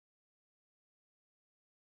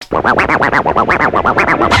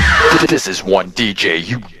This is one DJ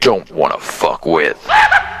you don't wanna fuck with.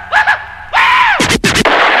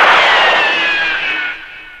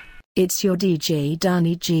 It's your DJ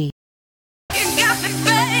Danny G. You got me,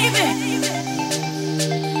 baby.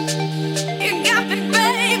 You got me,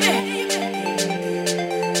 baby.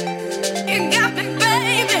 You got me,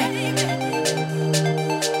 baby.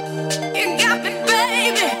 You got me,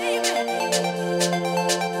 baby.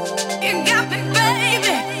 You got me,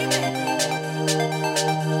 baby.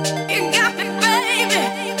 You got me, baby.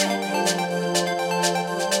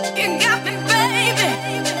 You got me, baby.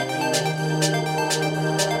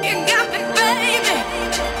 You got me, baby.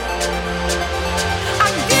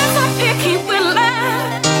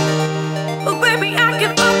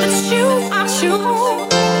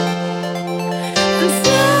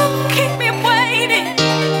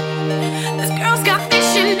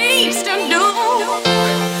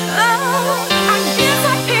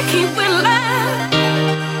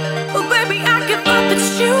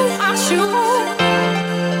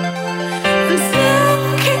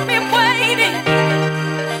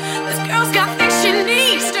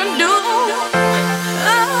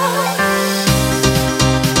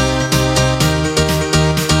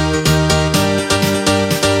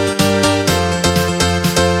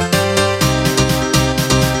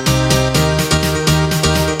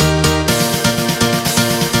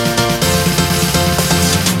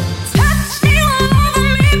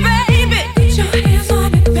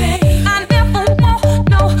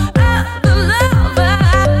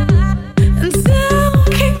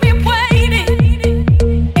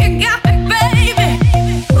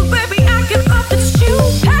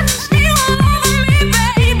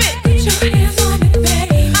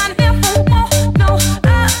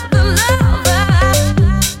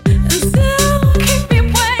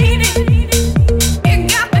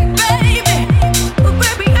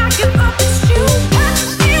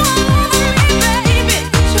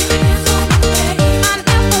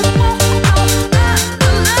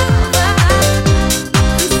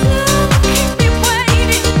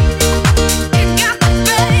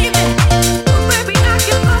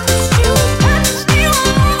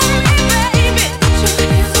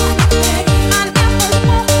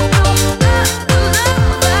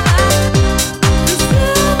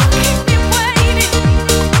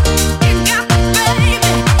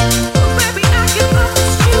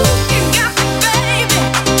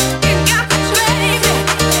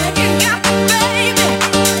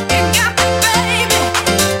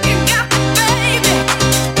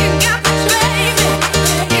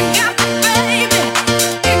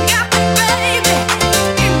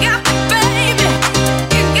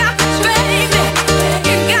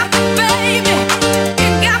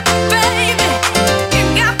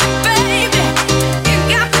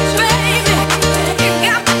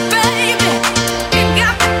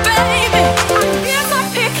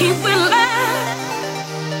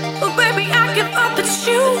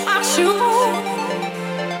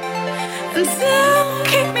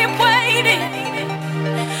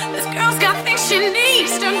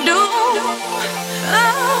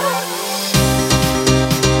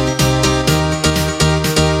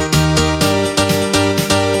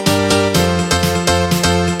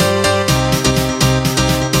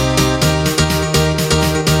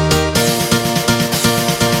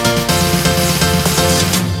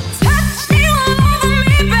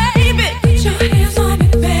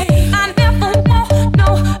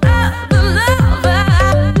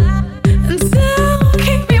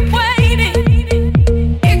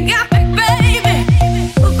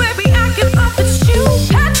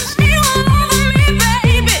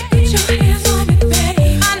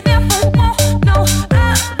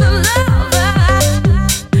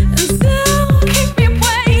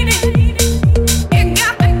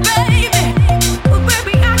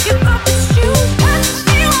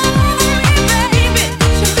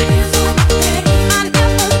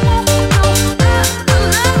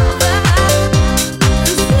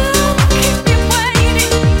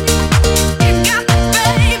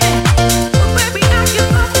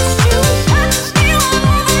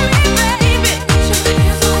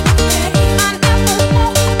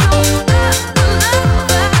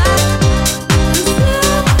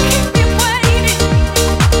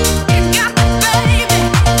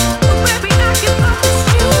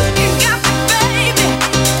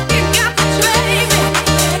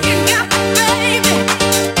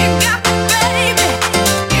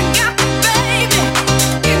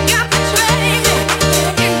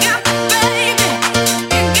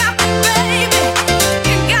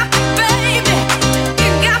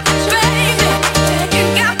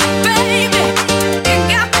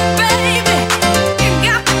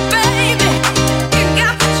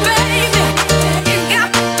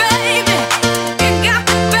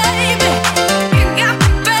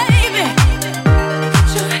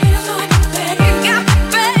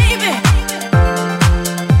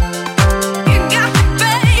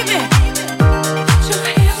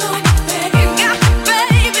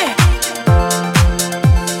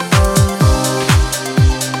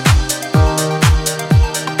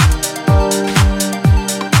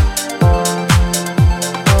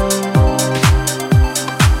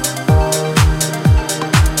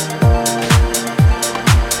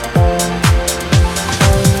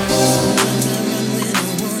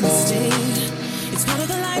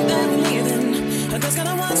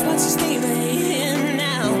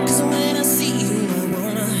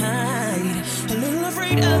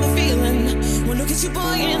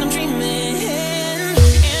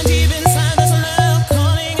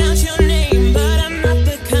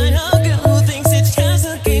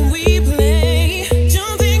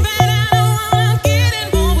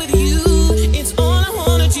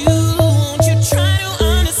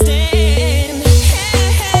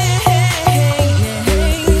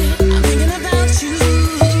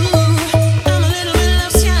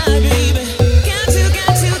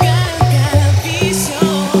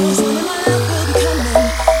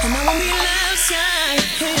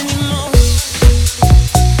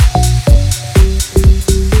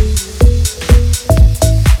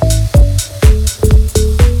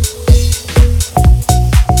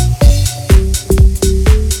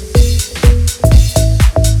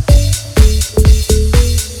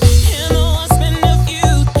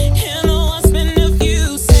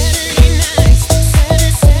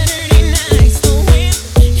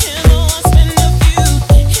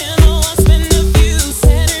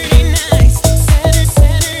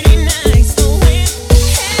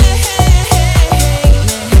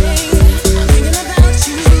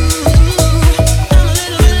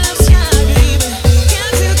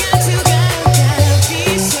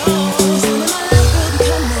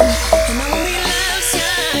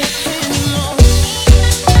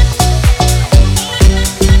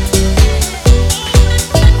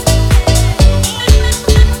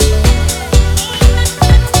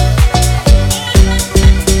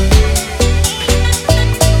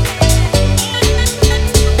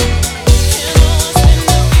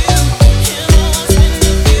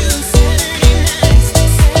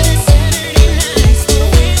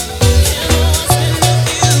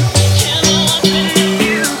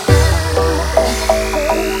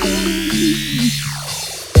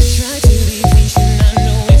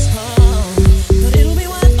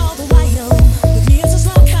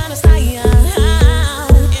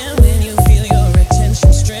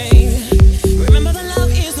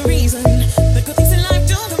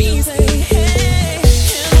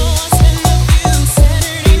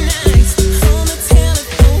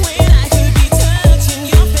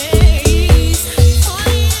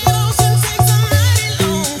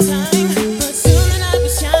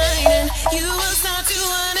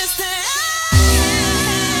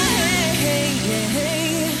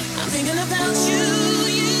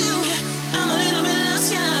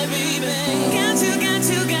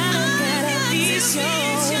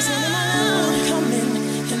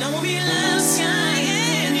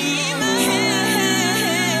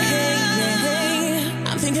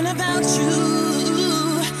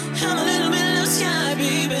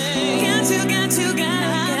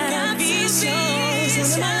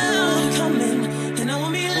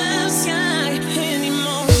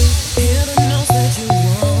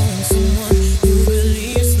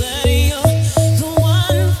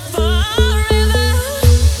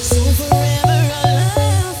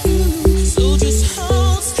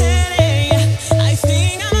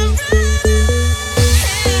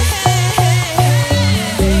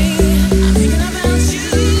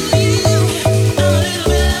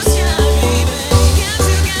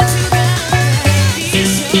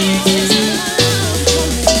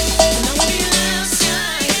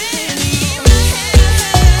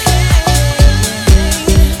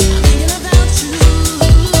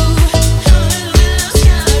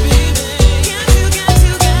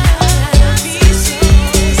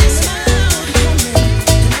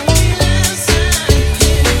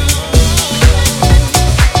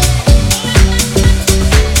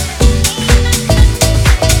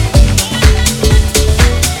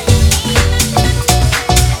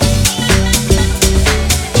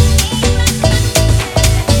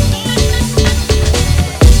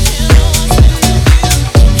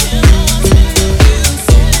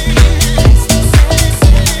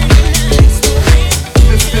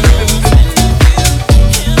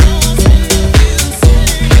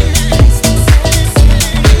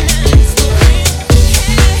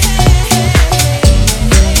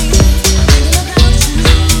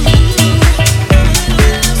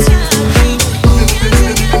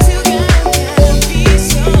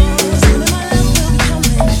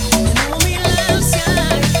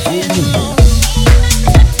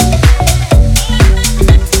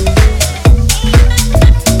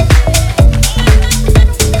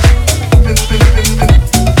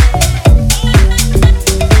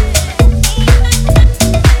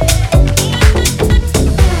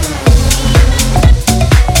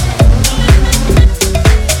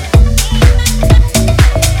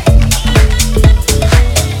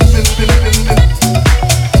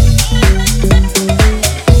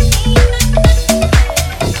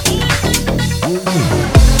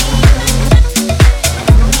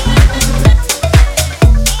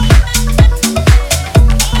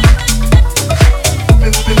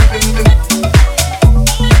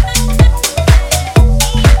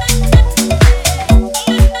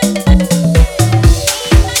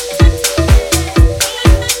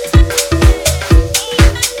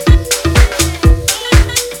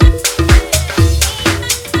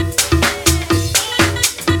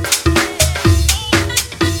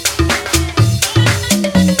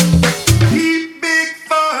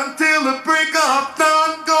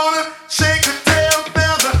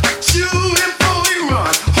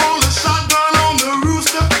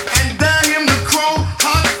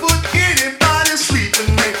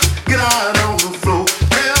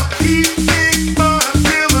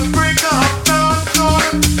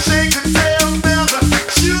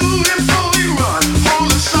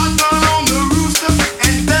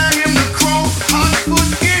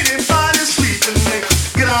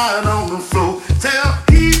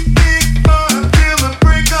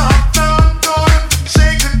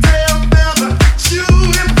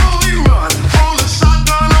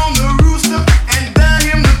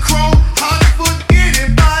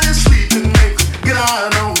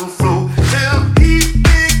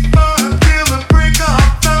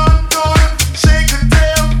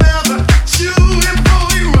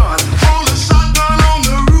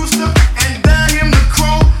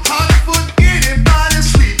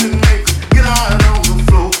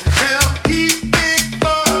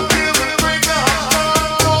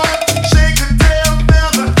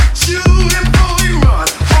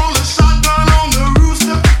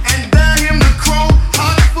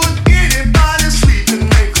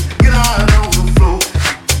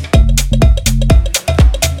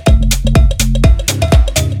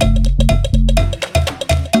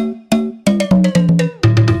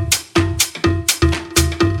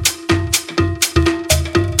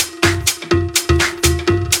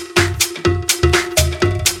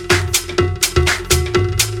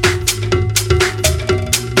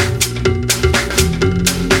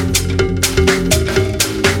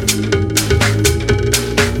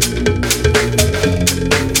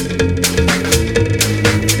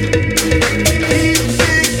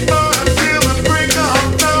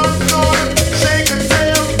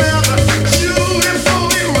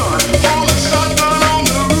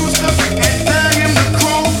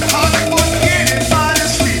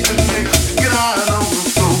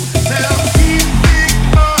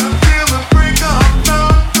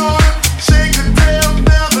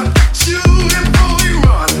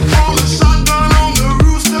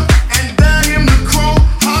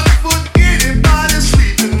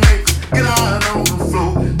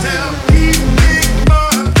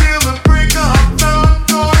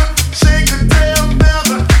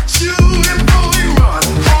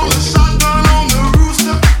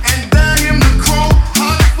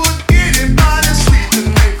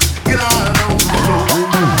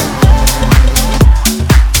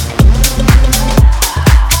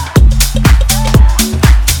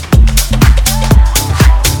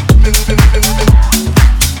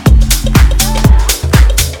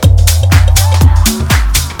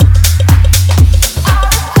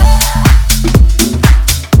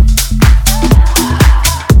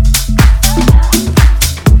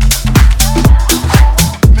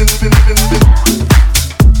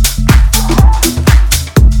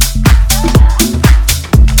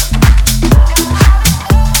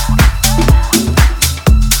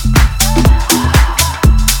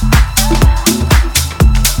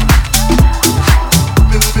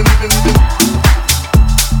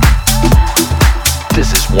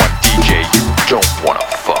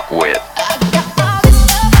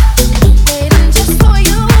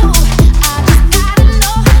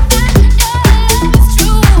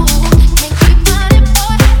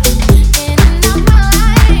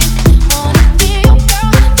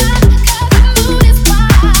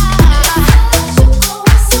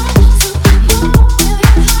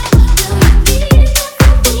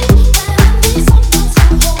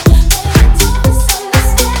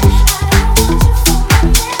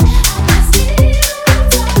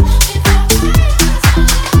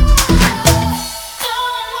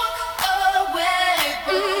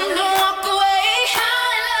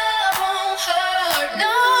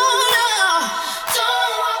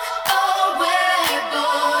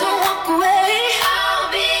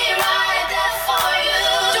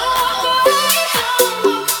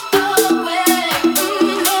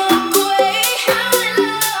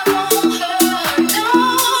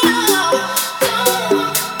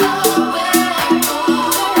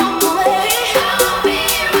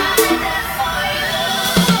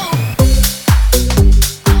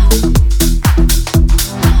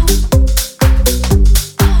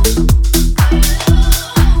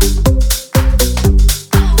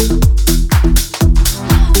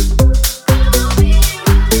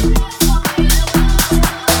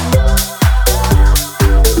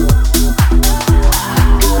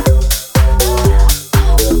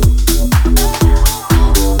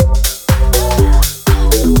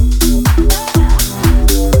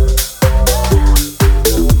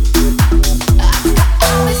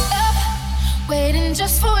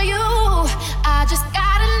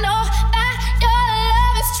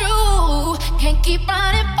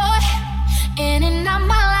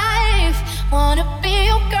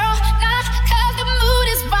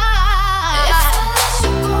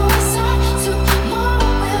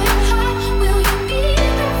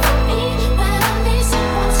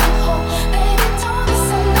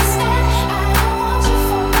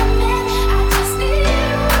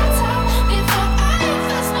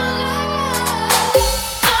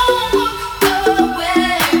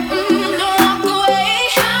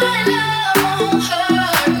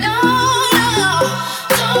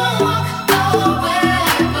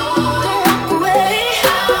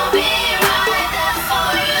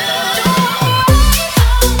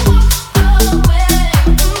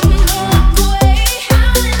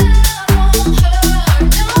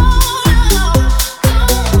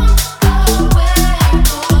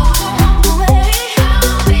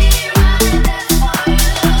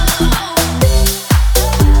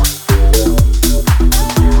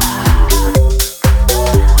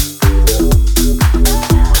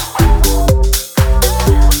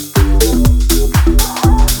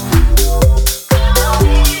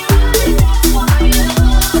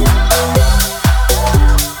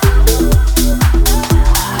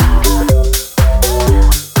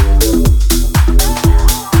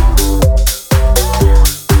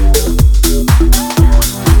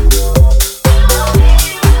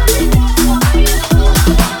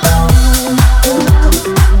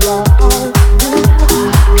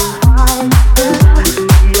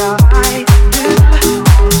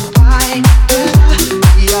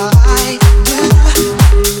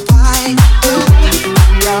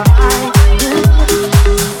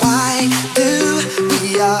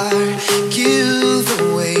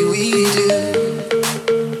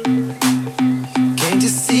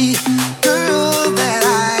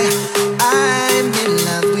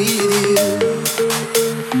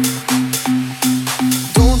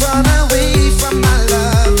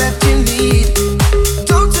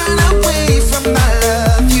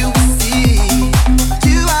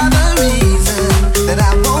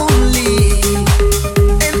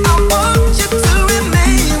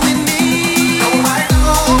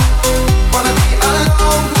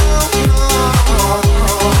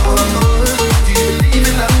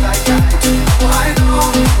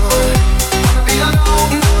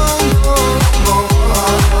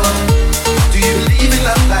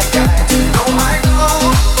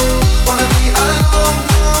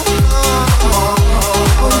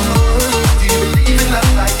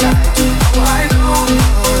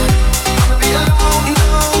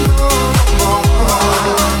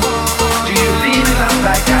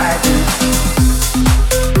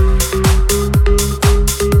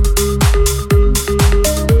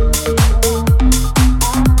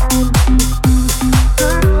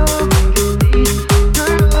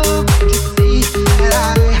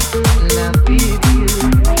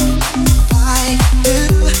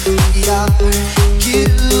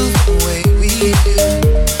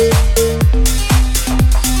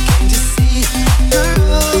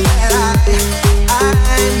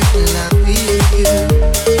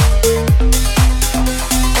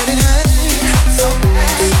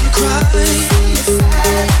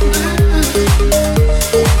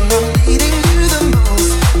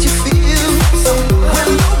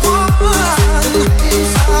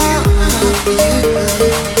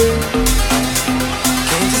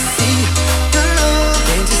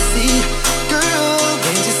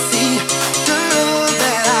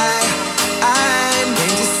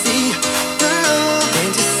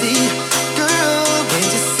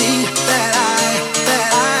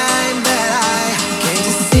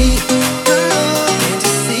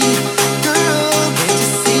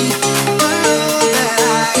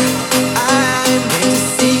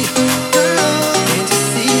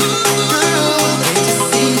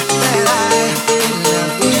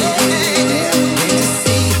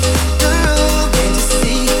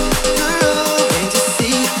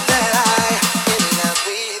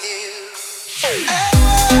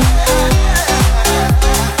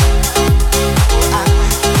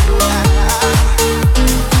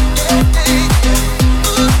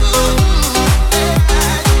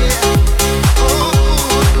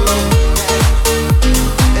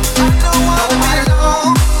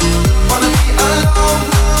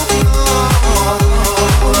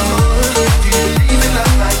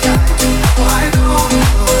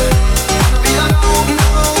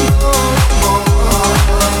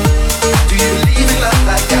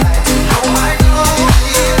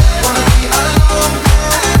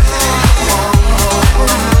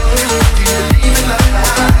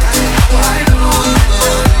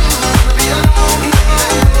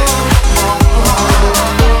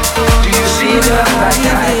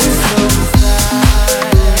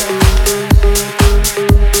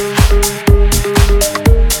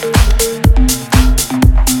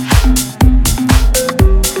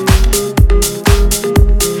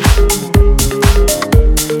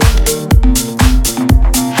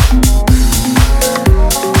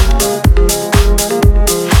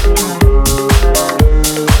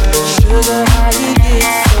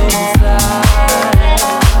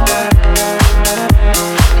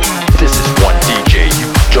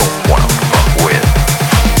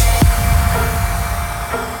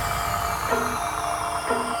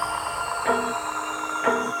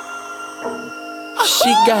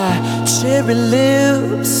 She got cherry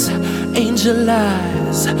lips, angel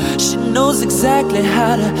eyes. She knows exactly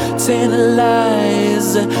how to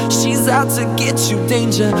tantalize. She's out to get you,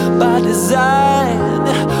 danger by design.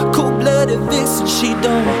 Cold-blooded vixen, she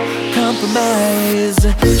don't compromise.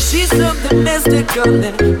 She's something mystical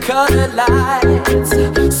and color lights.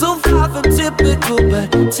 So far from typical,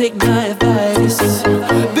 but take my advice.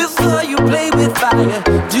 Before you play with fire,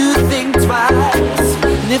 do think twice.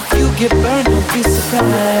 And if you get burned, don't be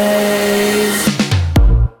surprised.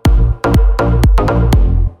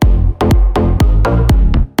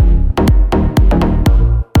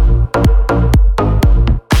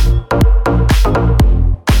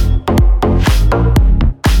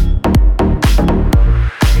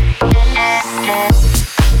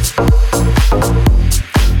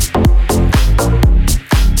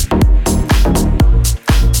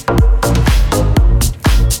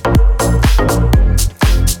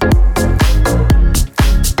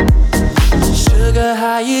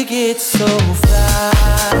 How you get so fly?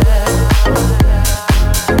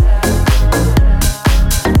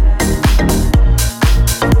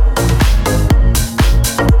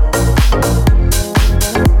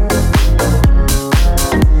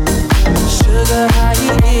 Sugar, how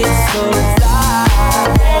you get so fly?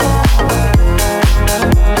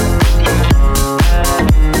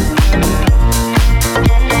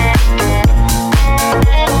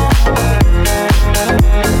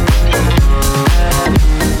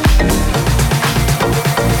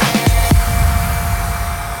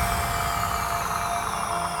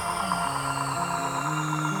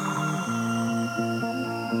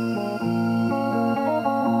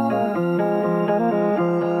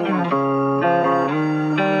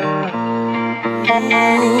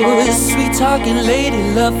 Ooh, sweet talking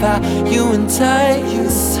lady, love how you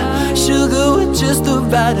entice. Sugar with just the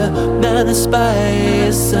right amount of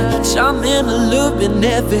spice. Charming, alluring,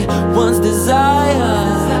 everyone's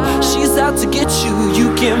desire. She's out to get you,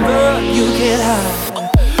 you can't run, you can't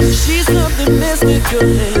hide. She's something mystical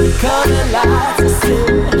and color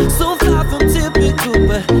lights. So far from typical,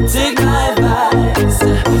 but take my advice.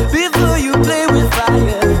 Before you play with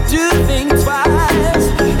fire, do think twice.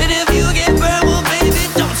 And if you get burned, well baby,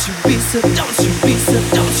 don't you be so, don't you be so,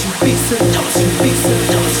 don't you be so, don't you be so,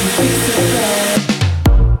 don't you be so bad.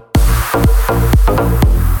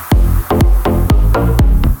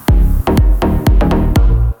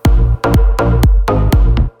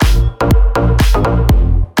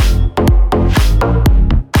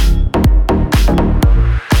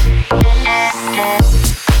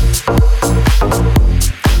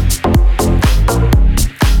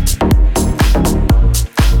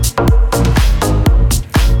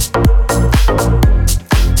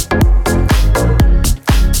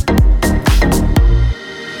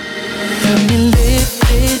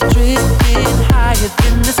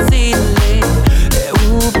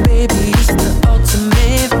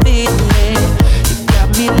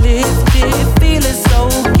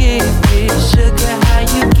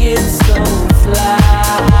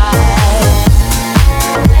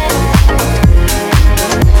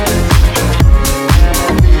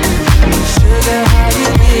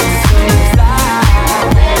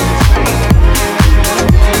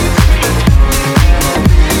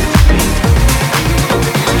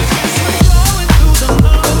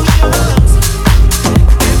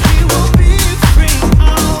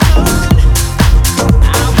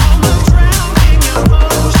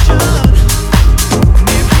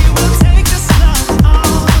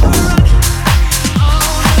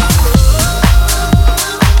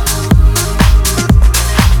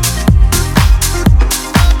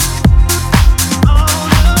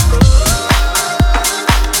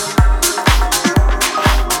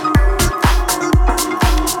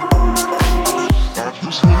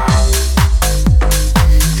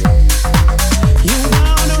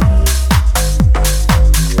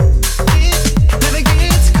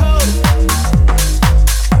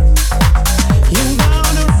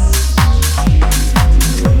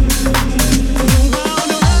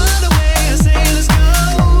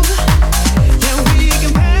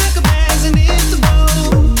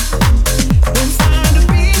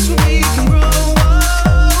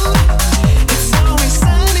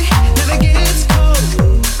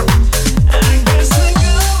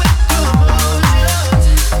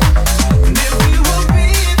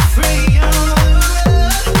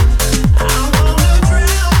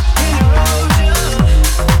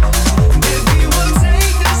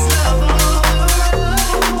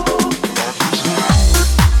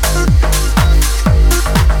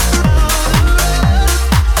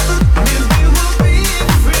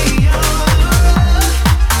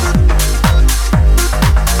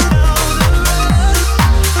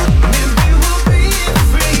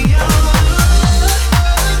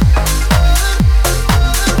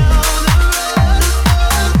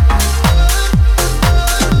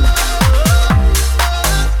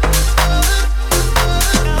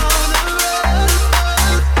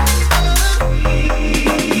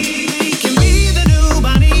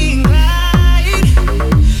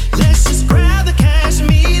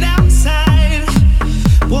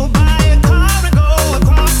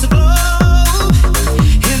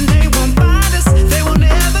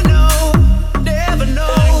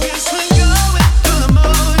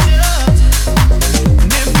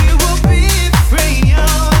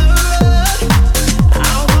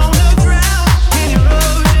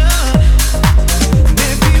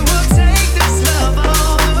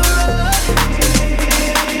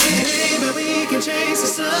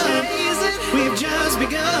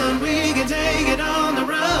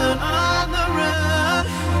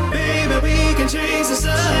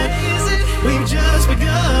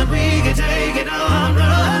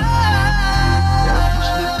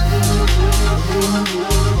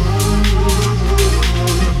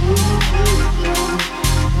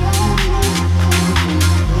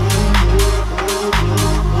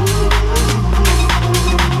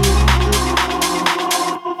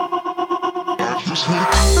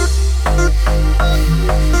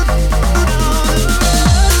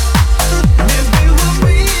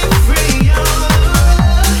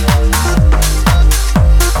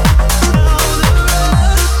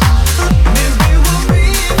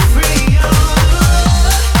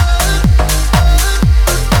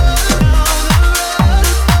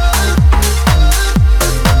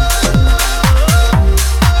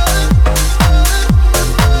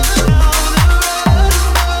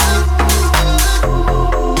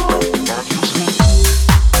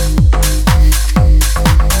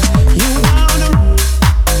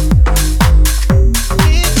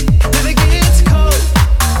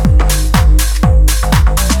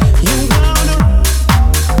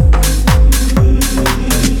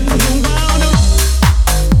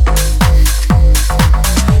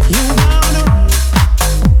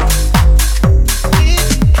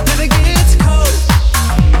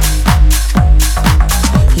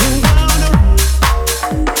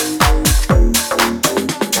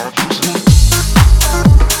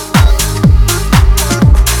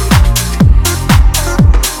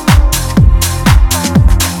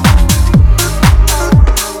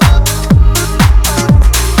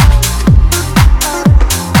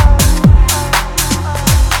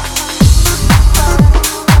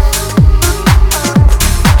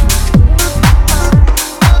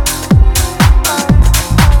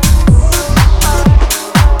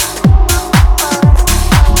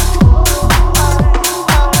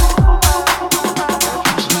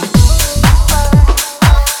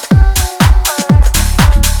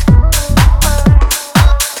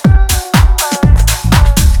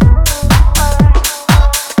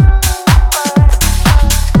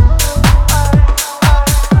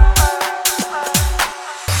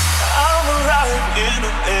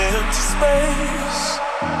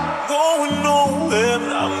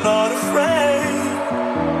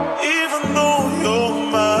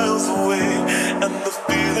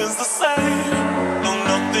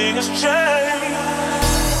 has changed.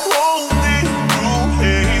 Roll me through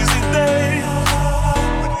hazy days,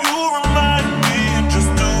 but you remind me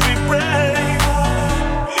just to be brave.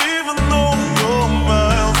 Even though you're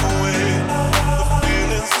miles away, the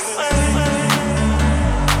feeling's the same.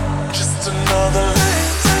 Just another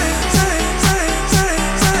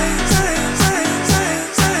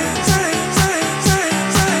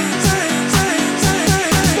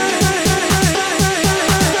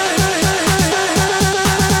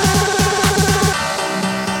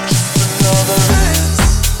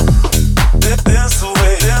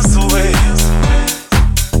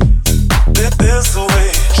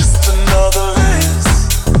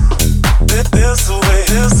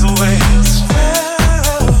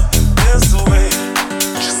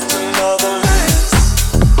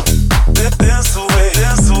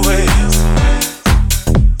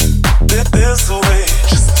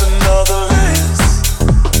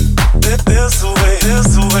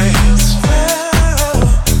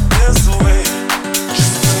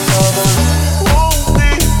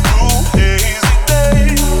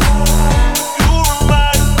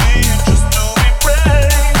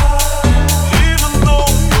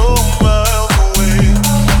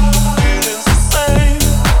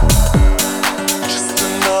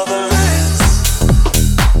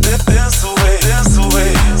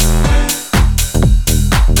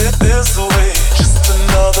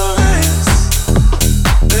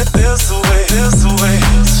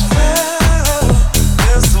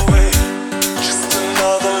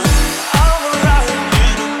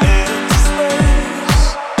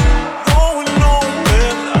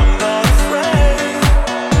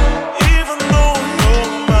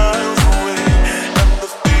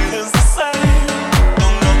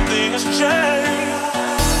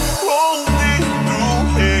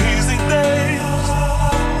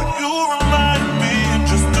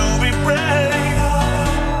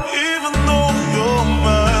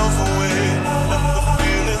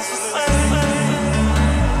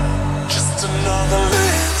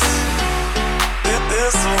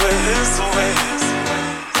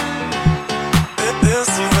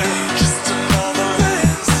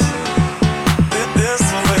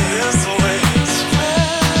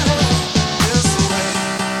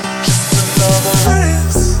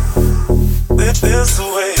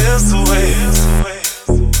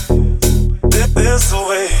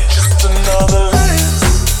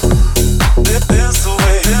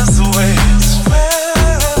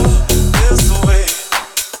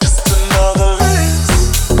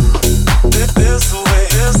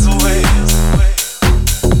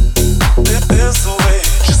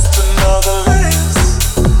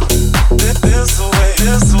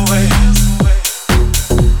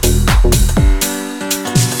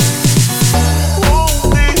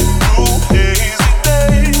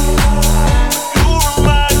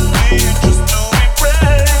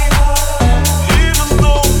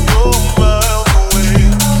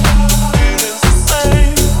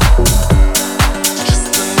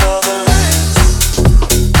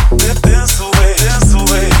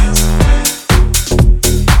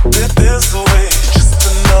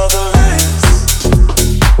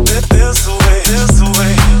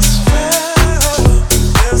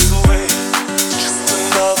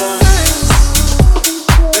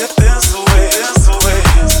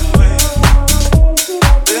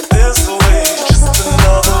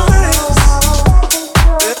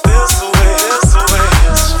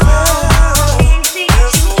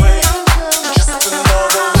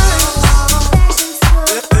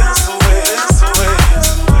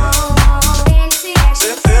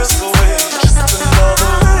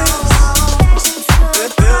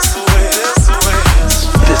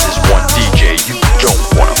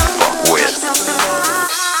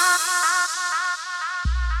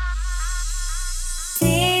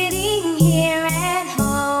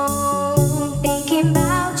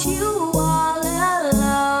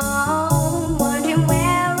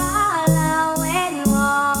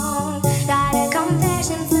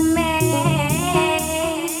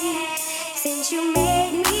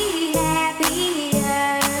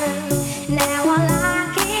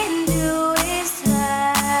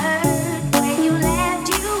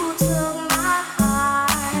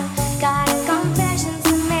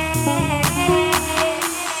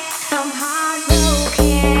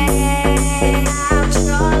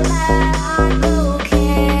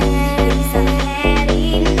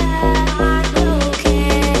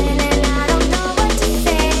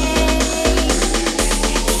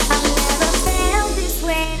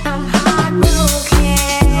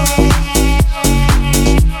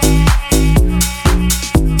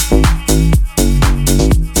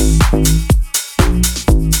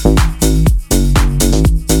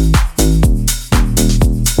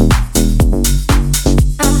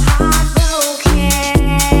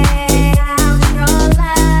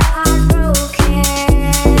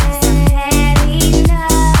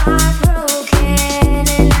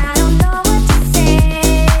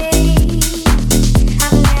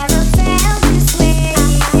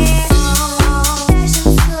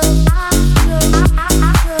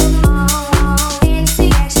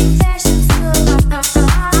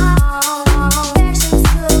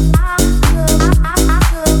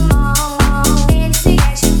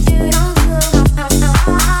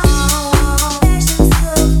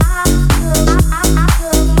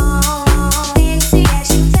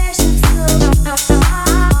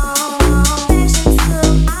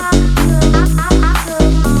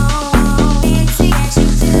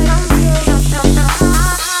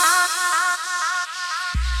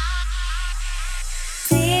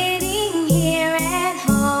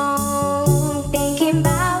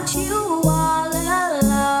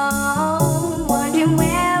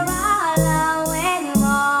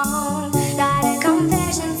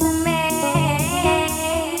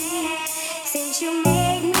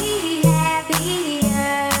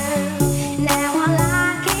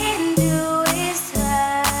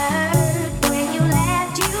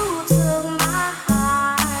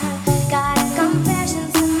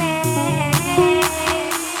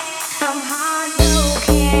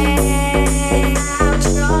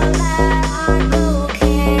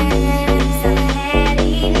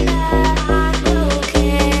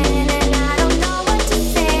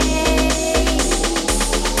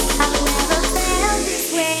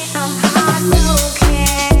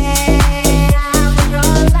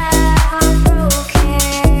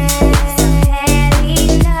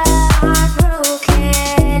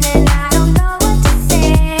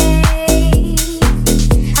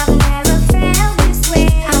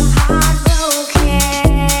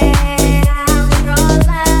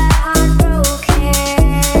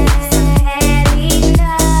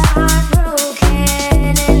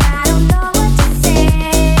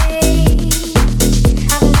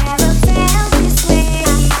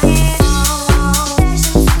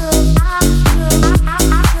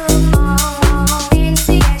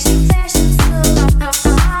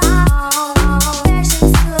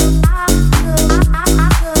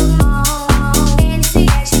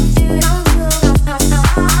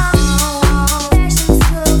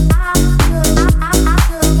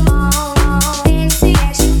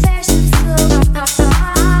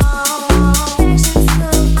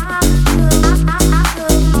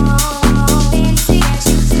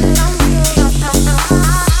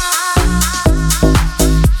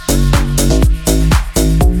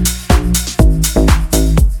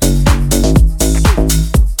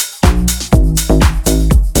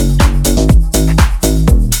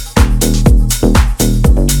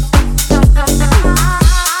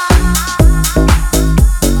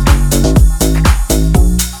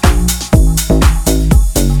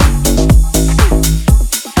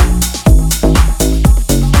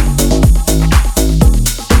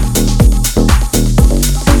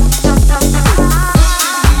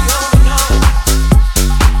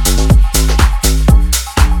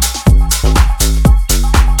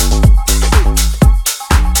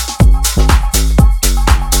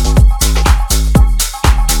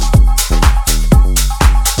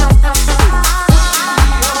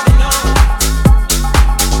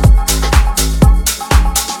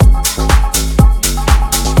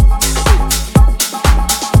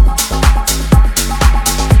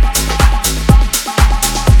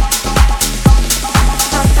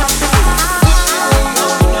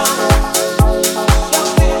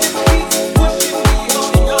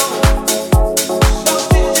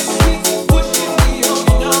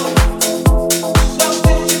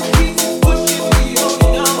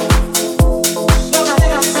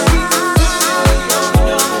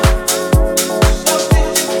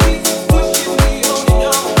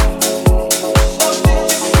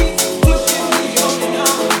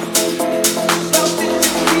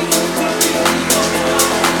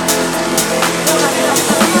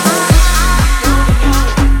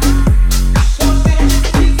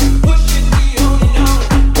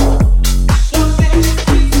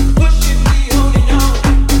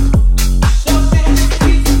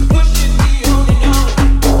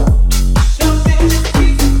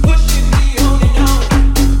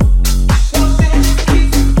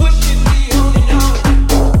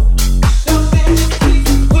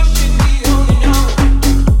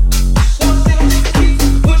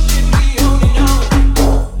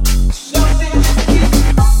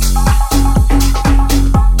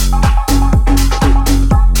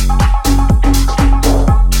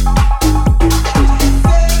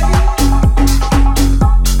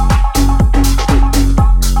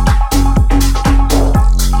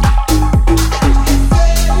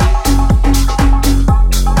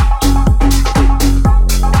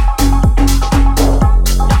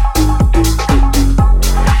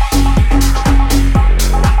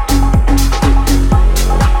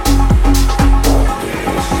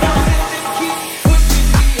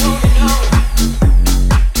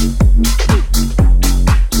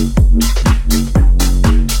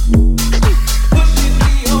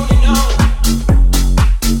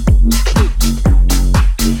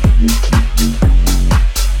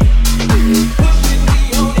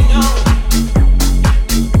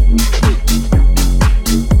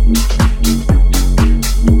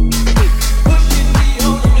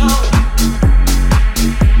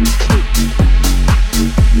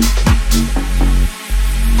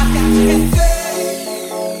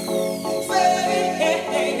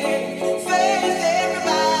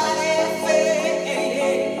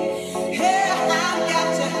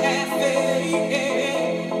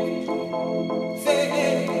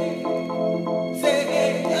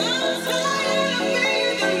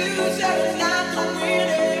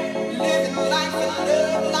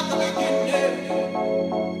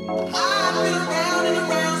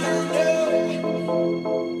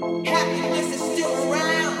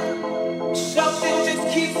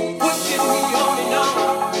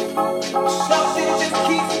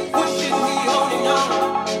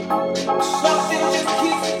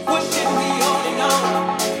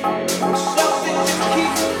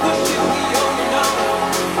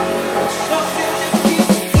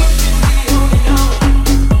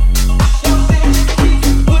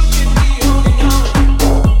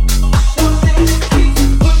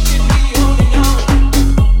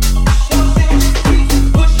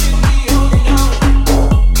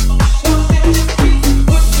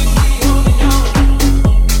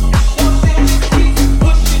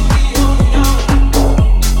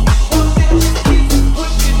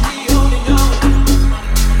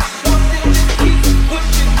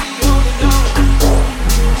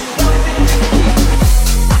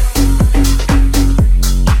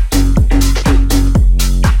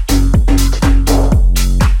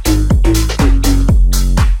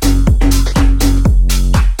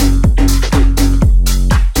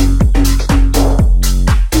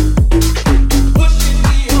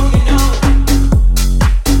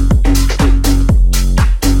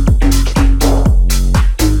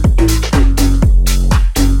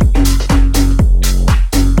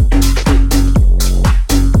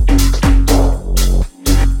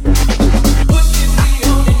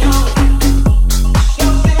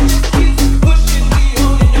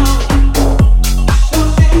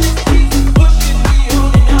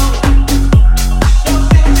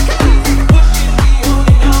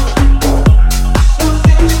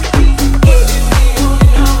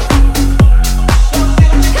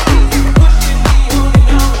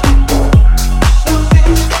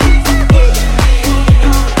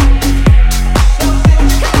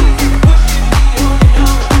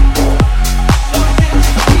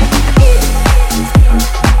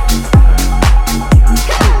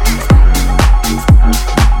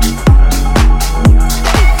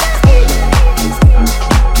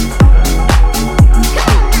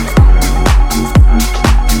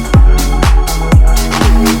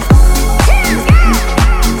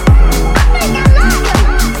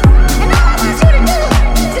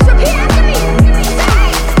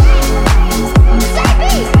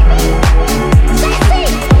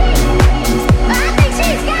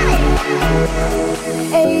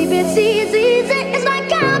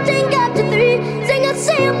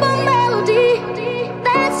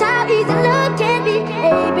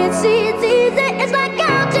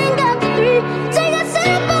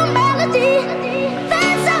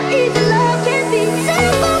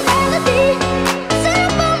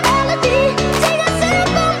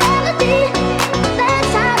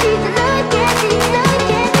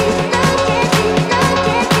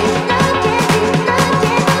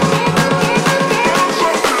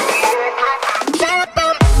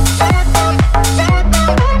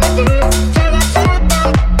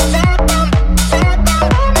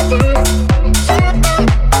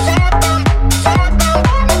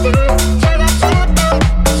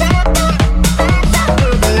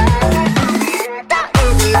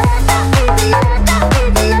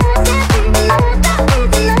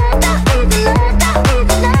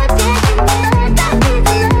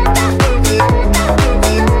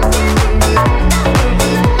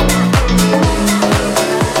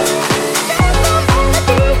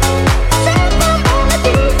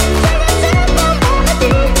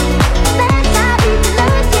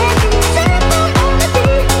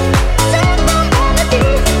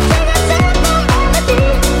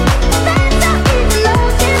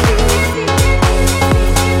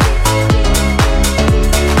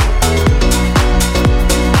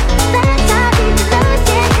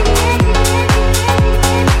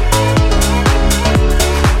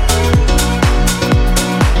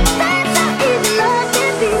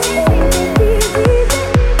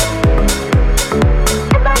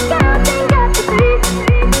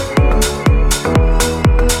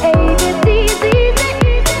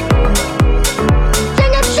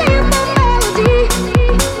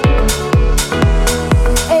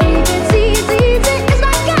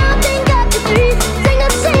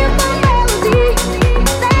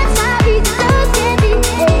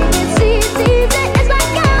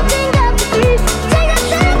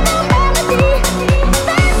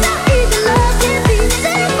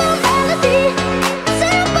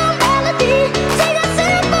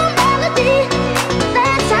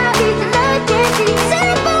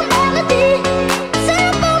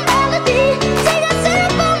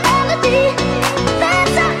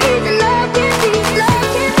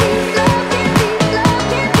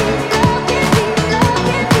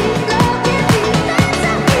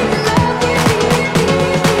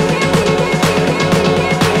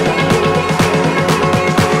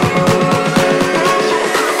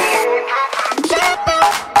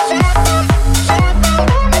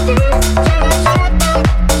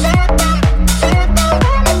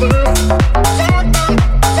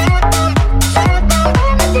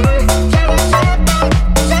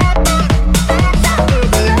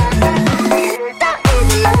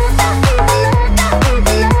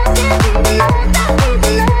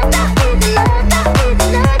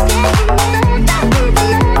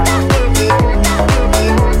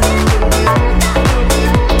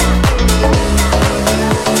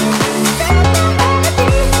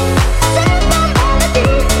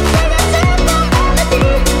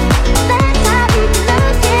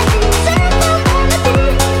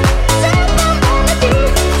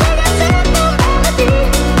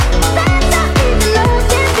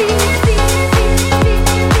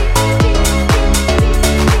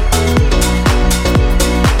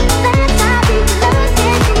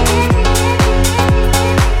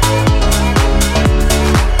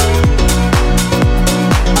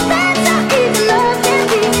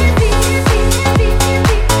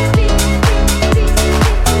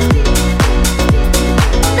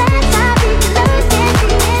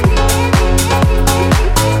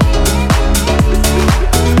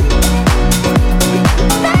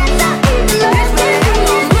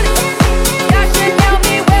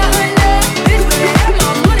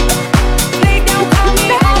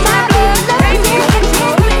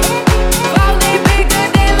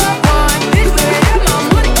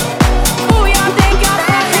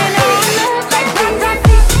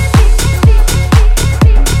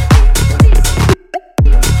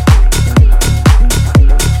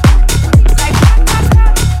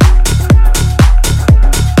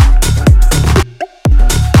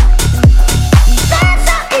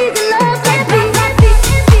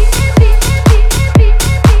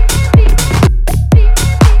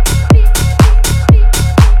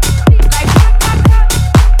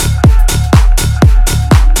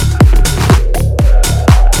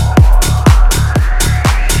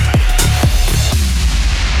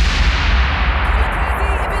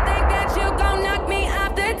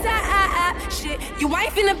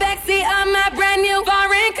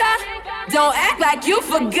like you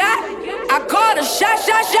forgot. I called a shots.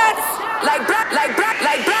 Like blah, like blah,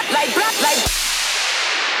 like blah, like blah, like.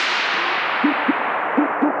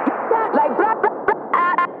 Like blah,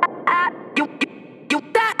 you like blah, you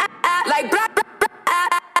like blah,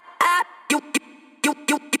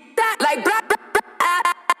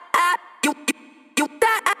 you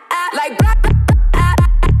like blah.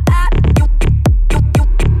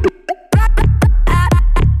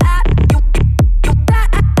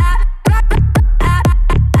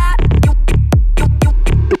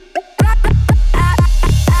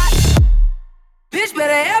 Bitch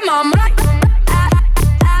better have my mic.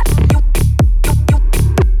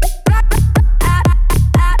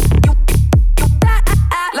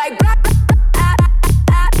 Like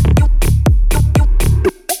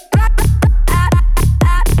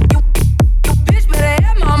bitch better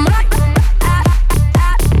have my mic.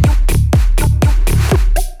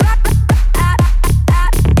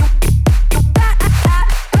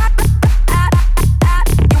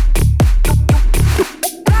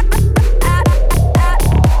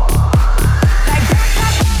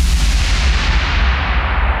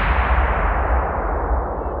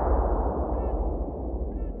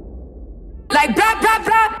 Like blah blah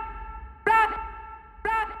blah blah blah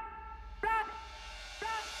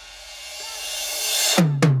blah.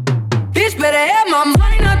 Bitch better have my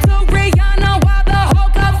money up to Rihanna while the whole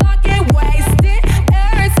club fucking wasted.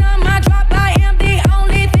 Every time I drop, I am the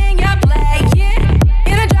only thing you're playing.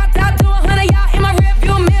 In a drop top to 100 y'all in my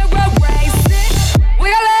rearview mirror racing.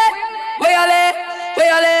 Where y'all at? Where y'all at? Where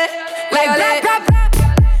y'all at? Where y'all at? Blah, blah,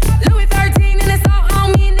 blah. Louis 13 and it's all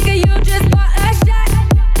on me, nigga. You just bought a shot.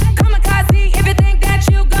 If you think that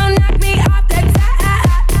you gon' knock me off the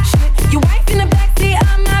top, shit, you wife in the backseat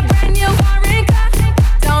of my brand new foreign car.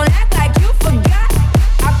 Don't act like you forgot.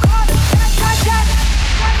 I called a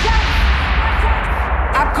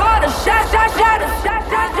shot. I called a shot.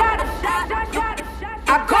 I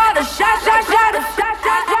called a shot. I called a shot.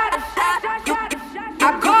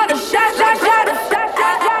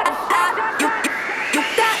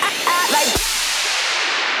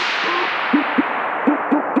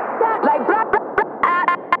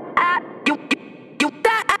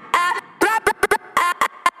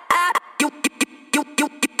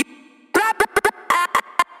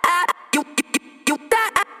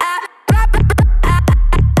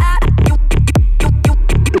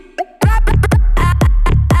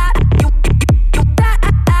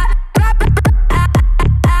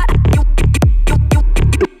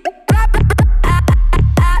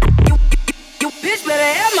 Bitch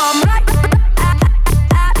better have my mic.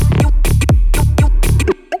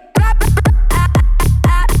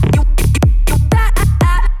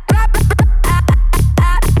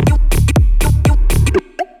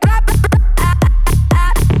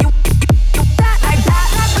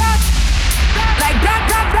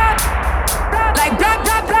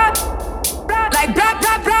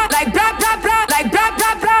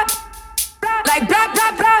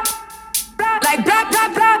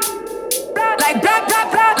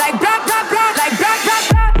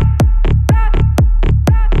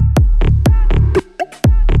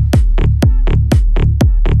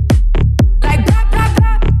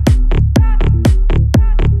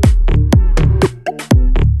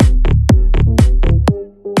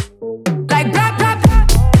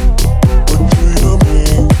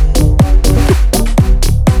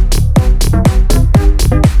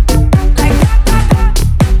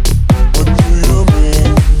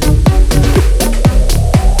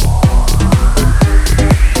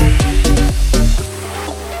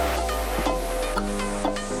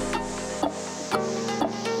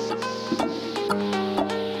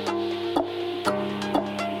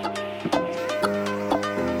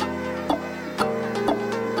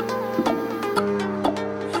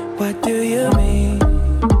 What do you mean?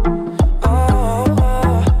 Oh,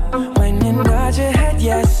 when you nod your head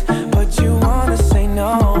yes, but you wanna say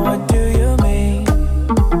no. What do you mean?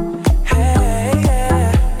 Hey,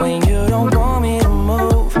 yeah, when you don't want me to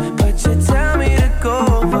move, but you tell me to go.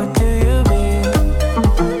 What do you mean?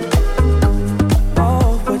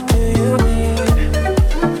 Oh, what do you mean?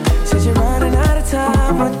 Said you're running out of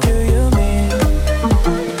time. What do you mean?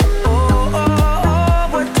 Oh,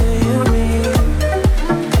 what do you mean?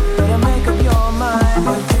 Make up your mind.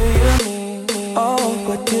 What do you mean? Oh,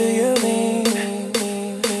 what do you mean?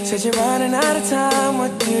 Said you're running out of time.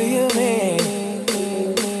 What do you mean?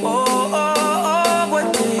 Oh,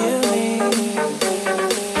 what do you mean?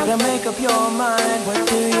 Better make up your mind. What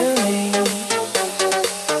do you mean?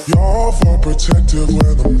 You're overprotective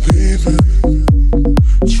when I'm leaving.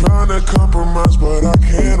 Trying to compromise, but I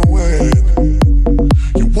can't win.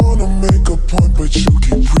 You wanna make a point, but you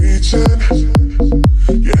keep preaching.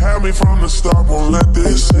 from the start, won't let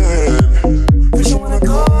this end. Cause you wanna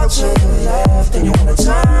go to the left, and you wanna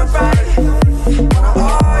turn right. Wanna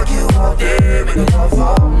argue all day, make love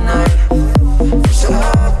all night. Push it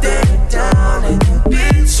up, then it down, and in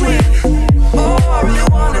between. Oh, I really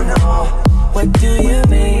wanna know, what do you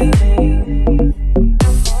mean?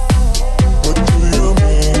 What do you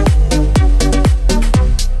mean?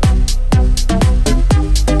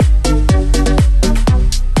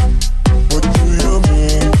 What do you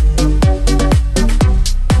mean?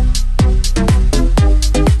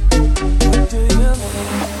 What do you mean?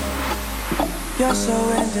 You're so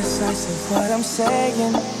indecisive, what I'm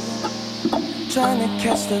saying. Trying to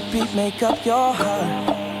catch the beat, make up your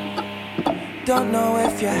heart. Don't know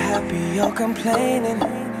if you're happy or complaining.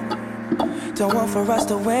 Don't want for us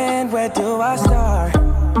to win, where do I start?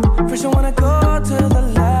 First you wanna go to the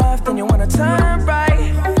left, then you wanna turn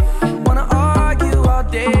right. Wanna argue all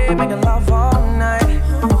day, making love all night.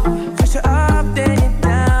 First you're up, then you're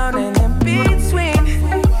down, and in between.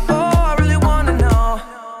 Oh, I really wanna know,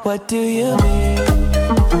 what do you mean?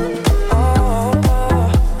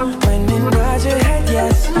 When you nod your head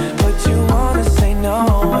yes, but you wanna say no,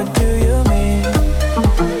 what do you mean?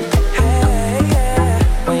 Hey, yeah.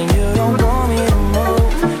 When you don't want me to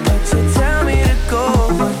move, but you tell me to go,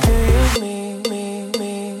 what do you mean?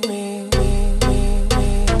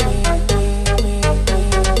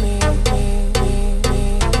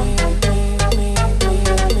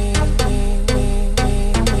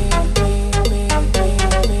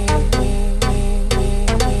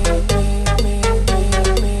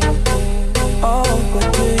 Oh, what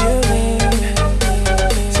do you mean?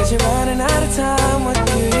 Since you're running out of time, what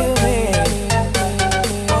do you mean?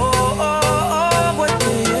 Oh, what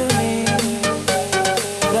do you mean?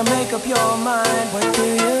 Better make up your mind, what do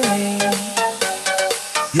you mean?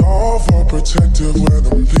 You're overprotective when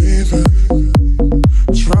I'm leaving.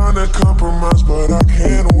 Trying to compromise, but I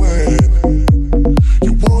can't win.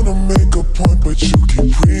 You wanna make a point, but you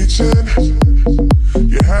keep preaching.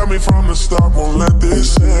 You had me from the start, won't let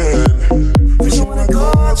this end. Cause you wanna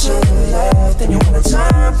go to the left, then you wanna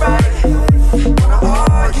turn right. Wanna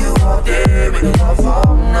argue all day, make love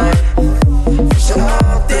all night. Push it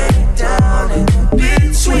up, then it down, and in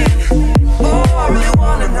between. Oh, I really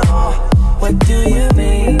wanna know, what do you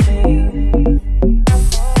mean?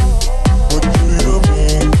 What do you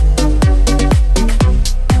mean?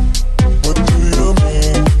 What do you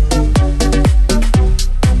mean?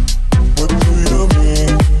 What do you mean? What do you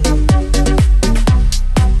mean?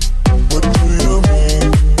 What do you mean? What do you mean?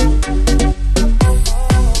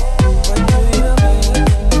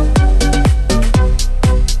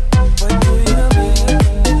 What do you mean?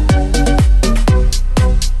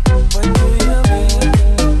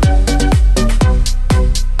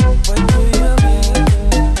 What do you mean?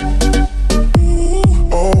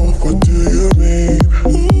 Oh, what do you mean?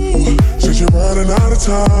 Since you're running out of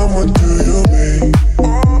time, what do you mean?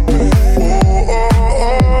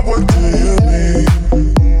 What do you mean?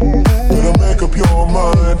 Better make up your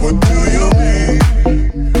mind, what do you mean?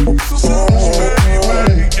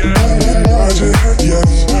 And you nod your head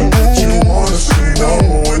yes, but you wanna say no,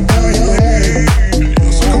 what do you mean?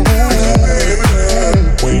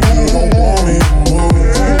 When you don't want me to move,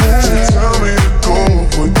 you tell me to go,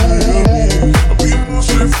 what do you mean? I'll be more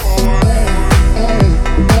straightforward.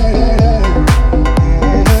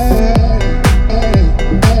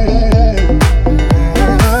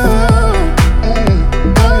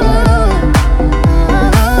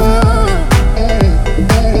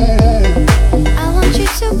 I want you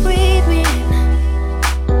to breathe me in.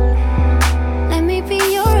 Let me be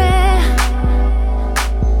your air.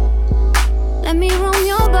 Let me roam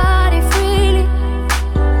your body freely.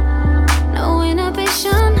 No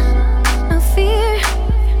inhibition, no fear.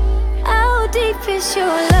 How deep is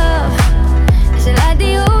your love? Is it like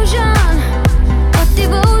the ocean? What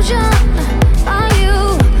devotion are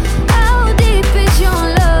you? How deep is your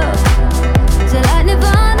love? Is it like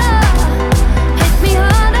Nirvana? Hit me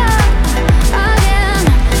harder again.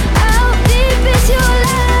 How deep is your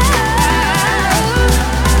love?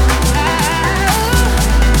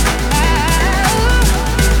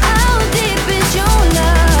 How deep is your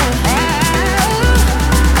love?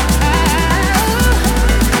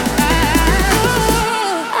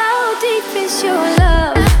 How deep is your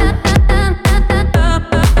love?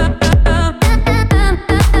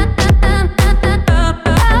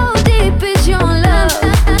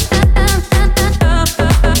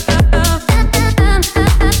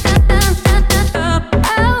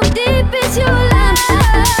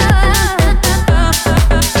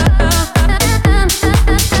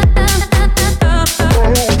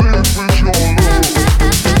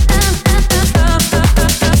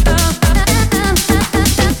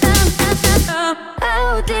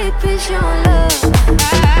 is your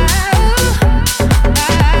love?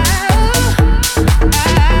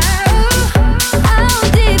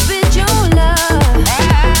 How deep is your love?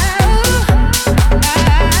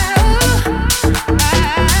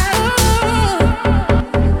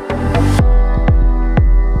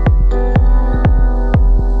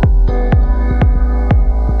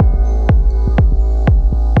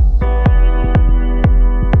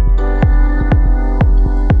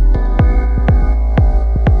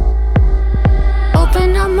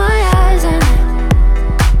 Open up my eyes and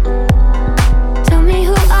tell me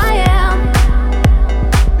who I am.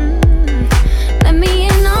 Let me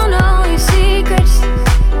in on all your secrets.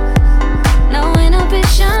 No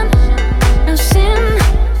inhibition, no sin.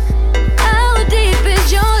 How deep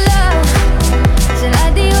is your love? Is it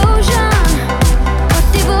like the ocean? What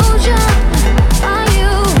devotion are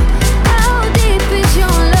you? How deep is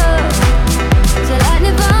your love? Is it like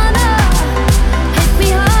Nirvana? Hit me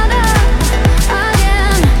harder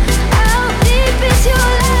again. How deep is your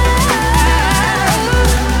love?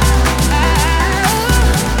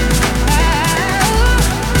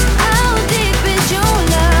 How deep is your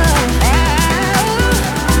love?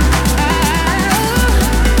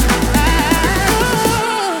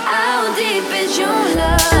 How deep is your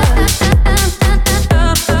love?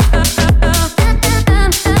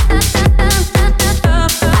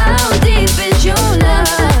 How deep is your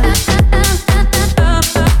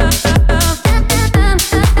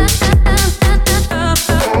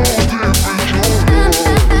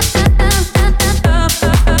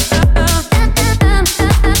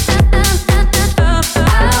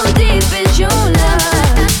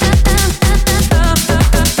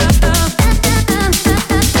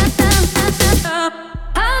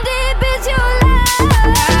How deep is your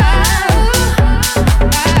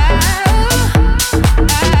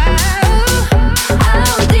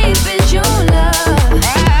How deep is your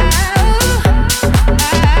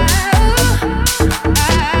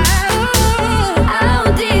How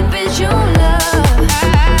deep is your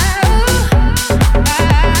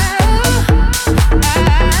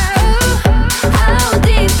How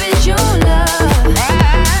deep is your How deep is your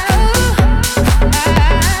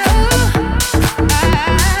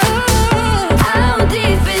How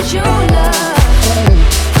deep is your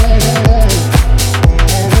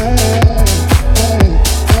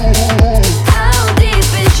How deep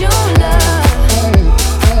is your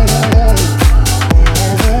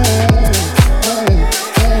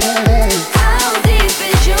How deep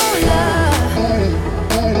is your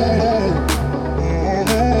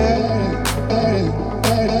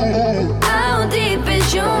How deep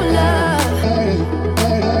is your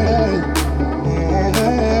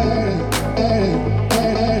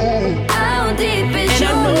How deep is And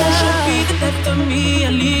I know your she'll be the death of me,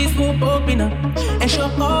 at least we'll both be numb. And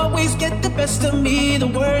she'll always get the best of me, the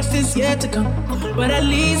worst is yet to come. But at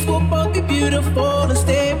least we'll both be beautiful and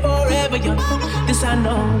stay forever young. This I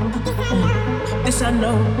know, this I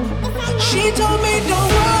know. She told me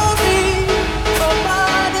don't worry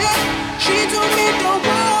about it. She told me don't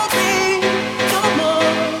worry no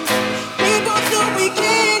more. We both know we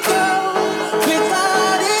can't go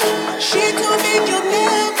without it. She told me you'll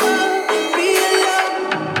never be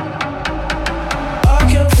alone. I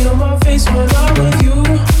can feel my face when I'm with you.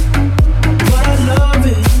 But I love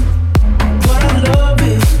it, but I love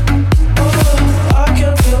it. Oh, I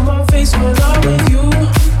can feel my face when I'm with you.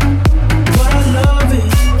 But I love it,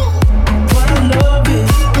 but I love it.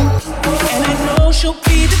 And I know she'll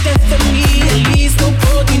be the death of me, at least we'll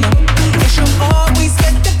both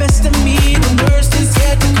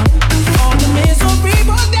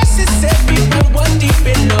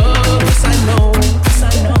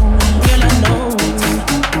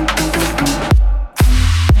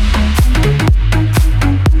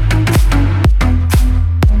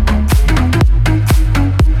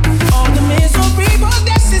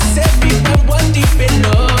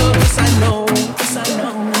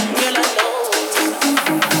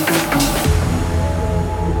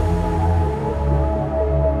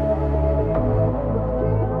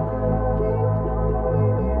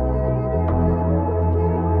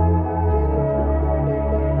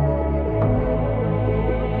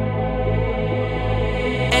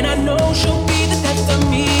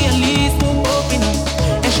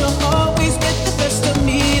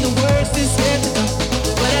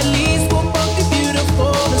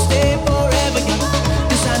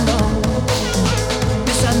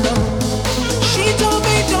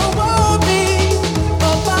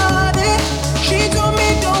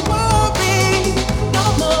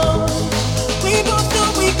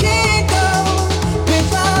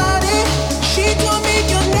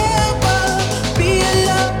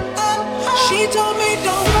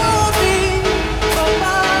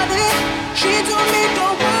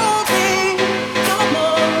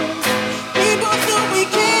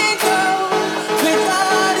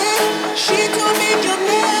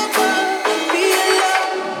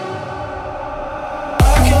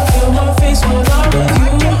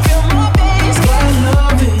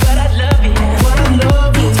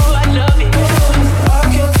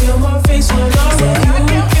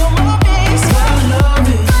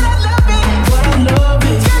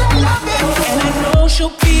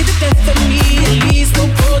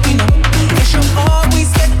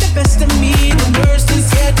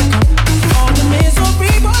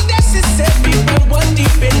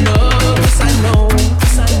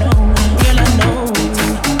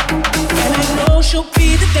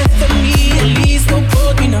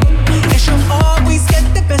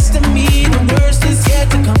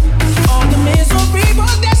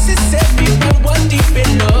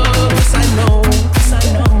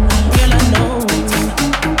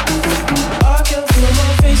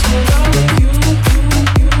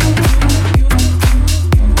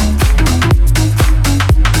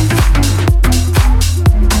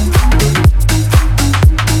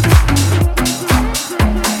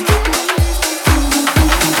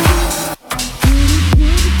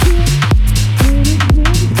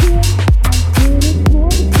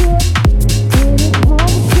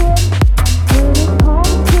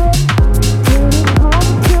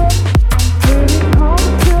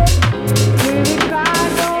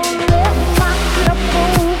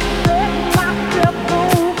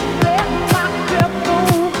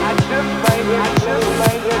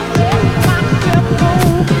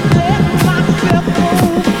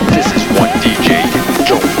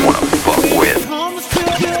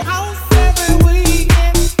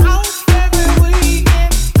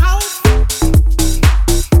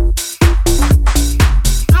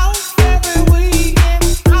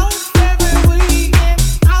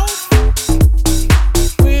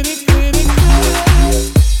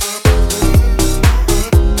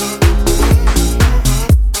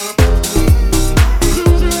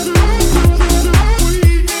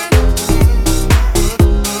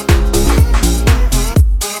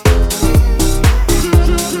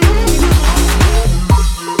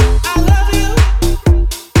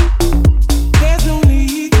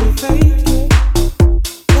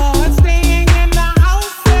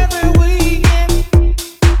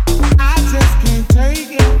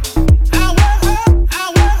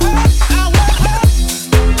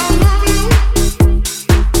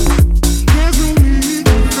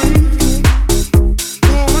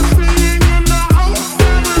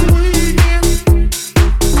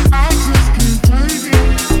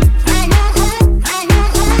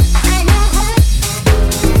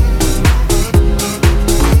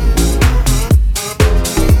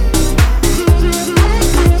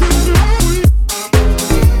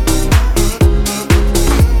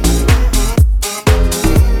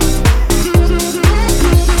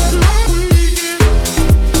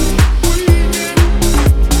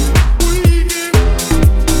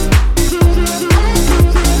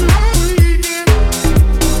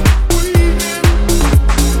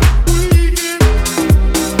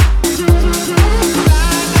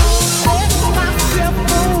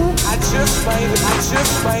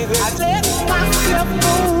myself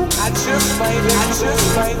move. I just might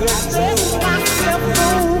let myself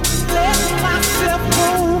move. Let myself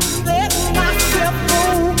move. Let myself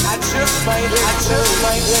move. I just might let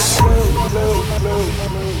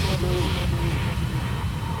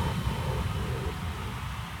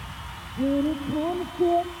When it comes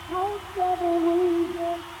to house every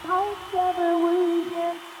weekend, house every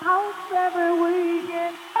weekend, house every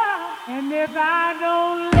weekend. And if I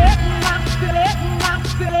don't let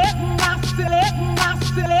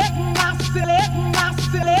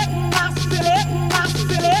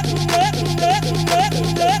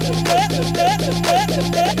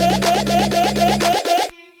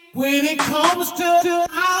when it comes to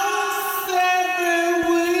house every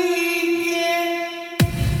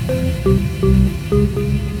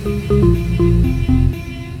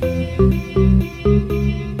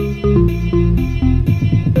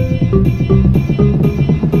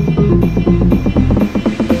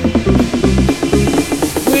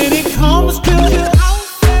when it comes to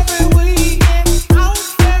house every weekend,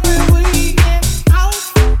 house every weekend,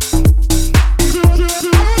 house every weekend,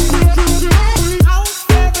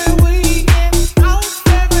 house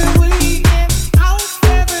every weekend, house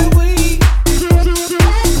every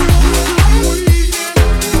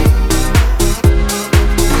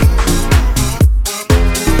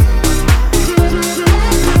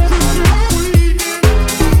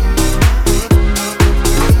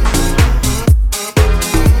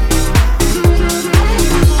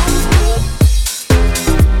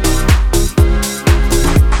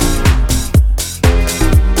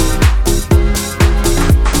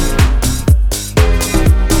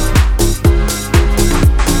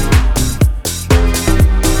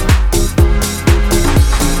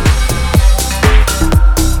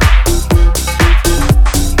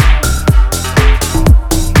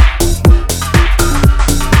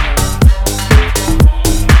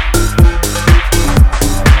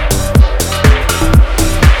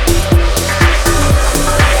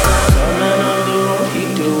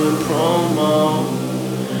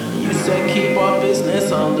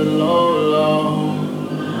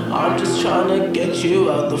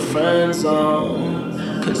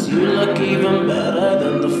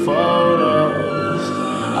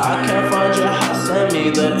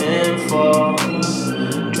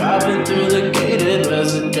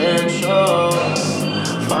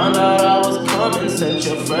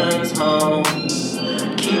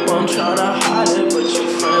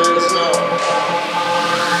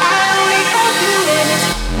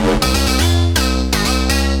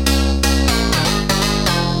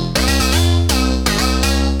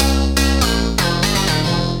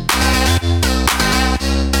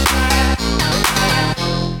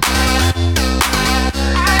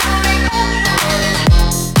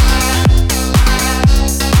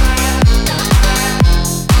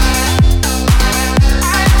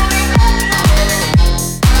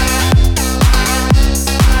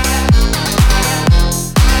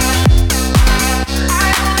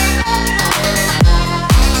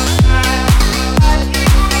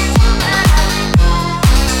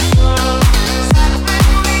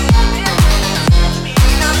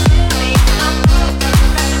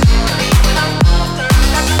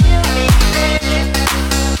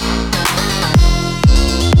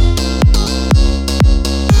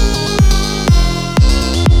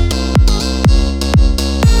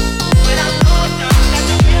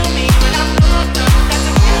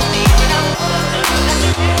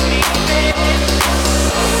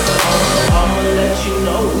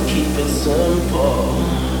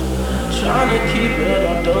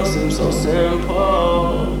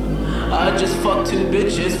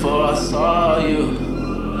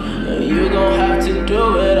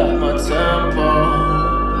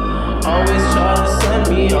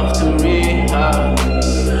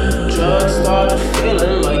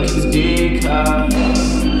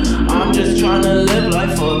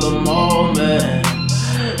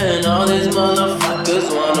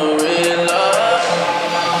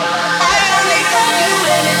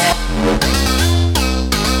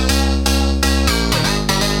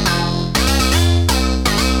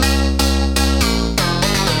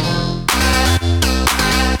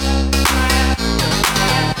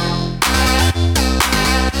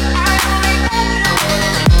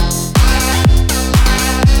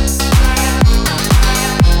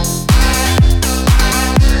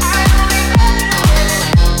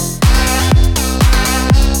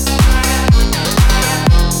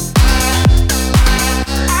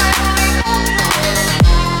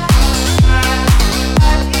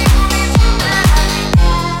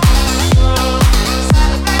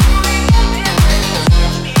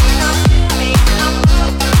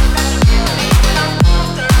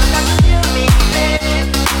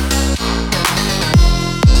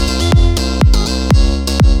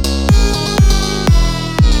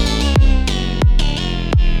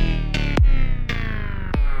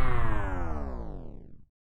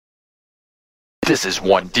This is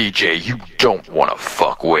one DJ you don't wanna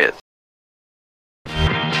fuck with.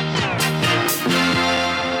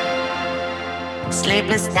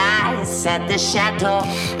 Sleepless nights at the chateau,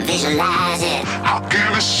 visualize it. I'll give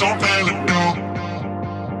you something to do.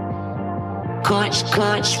 Coach,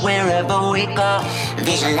 wherever we go,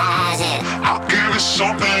 visualize it. I'll give you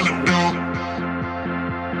something to do.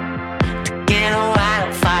 Get a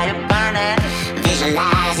wildfire burning,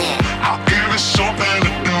 visualize it. I'll give you something to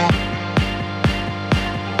do.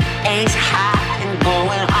 Ace high and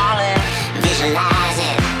going all in, visualize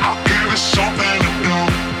it. I'll give you something to do.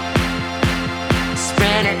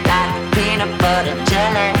 Spread it like peanut butter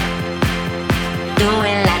jelly. Do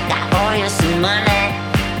it like I owe you some money.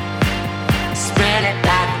 Spread it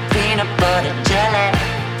like peanut butter jelly.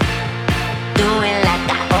 Do it like I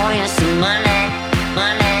owe you some money.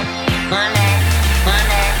 Money, money,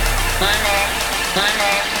 money, money,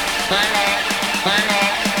 money, money, money, money,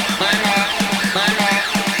 money, money.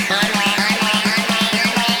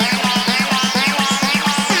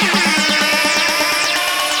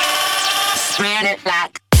 Spread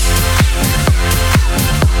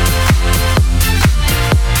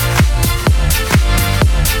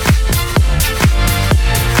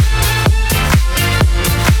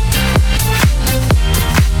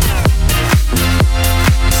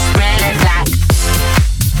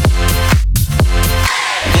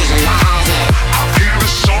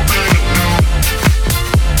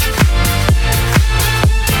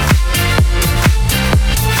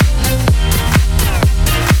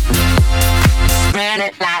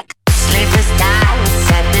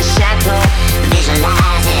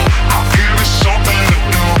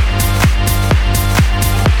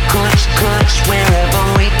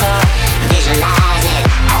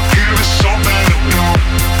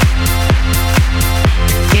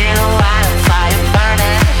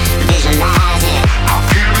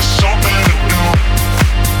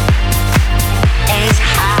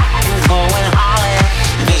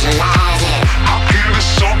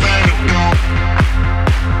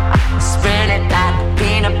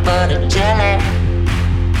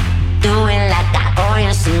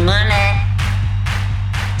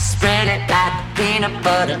it like peanut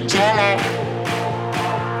butter jelly.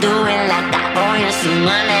 Do it like I owe you some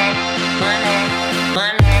money, money,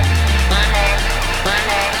 money, money,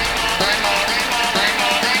 money, money,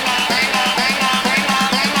 money.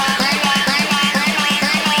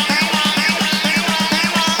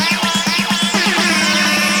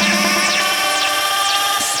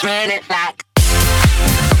 Spread it like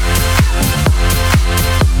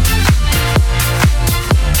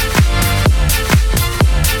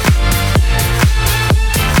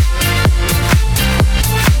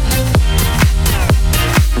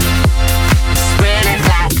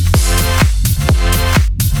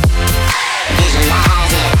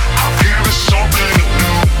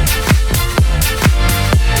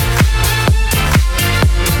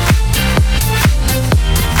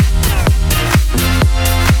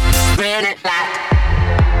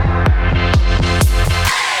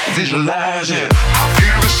visualize it. I'll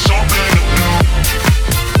give you something to do.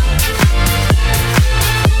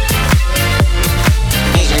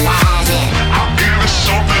 visualize it. I'll give you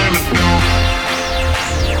something to do.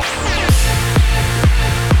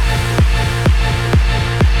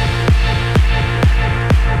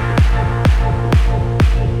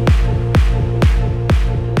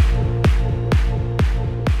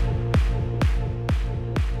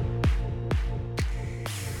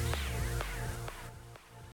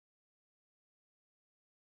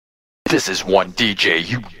 This is one DJ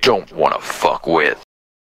you don't wanna fuck with.